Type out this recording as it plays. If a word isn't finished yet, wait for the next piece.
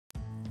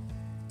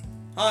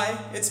Hi,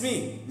 it's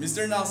me,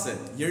 Mr. Nelson,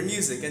 your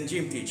music and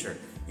gym teacher.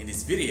 In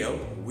this video,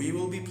 we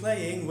will be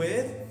playing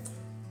with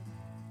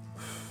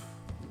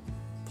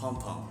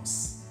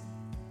Pompoms.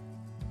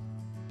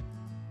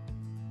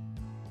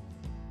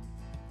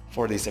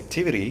 For this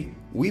activity,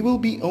 we will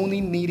be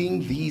only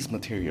needing these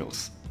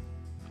materials: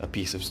 a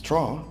piece of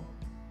straw,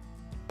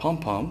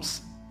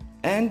 pom-poms,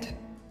 and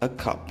a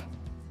cup.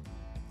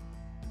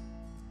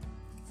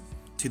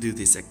 To do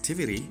this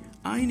activity,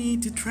 I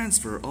need to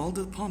transfer all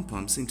the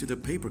pom-poms into the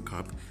paper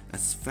cup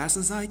as fast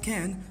as I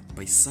can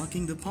by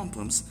sucking the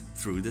pom-poms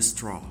through the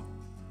straw.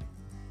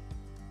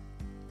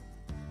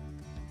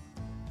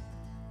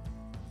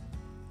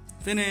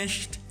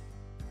 Finished!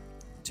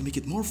 To make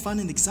it more fun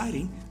and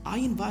exciting, I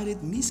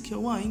invited Miss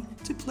Kyawain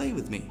to play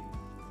with me.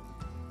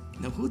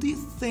 Now who do you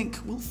think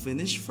will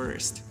finish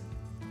first?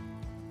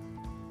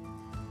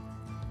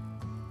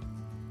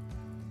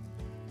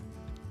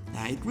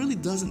 Now it really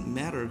doesn't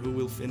matter who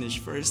will finish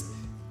first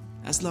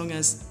as long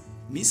as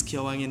Miss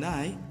Kyawain and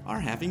I are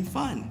having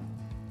fun.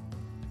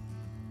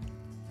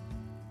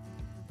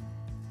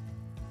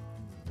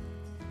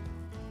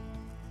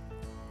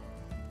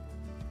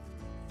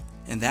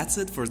 And that's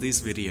it for this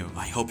video.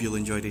 I hope you'll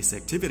enjoy this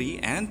activity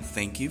and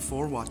thank you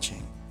for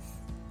watching.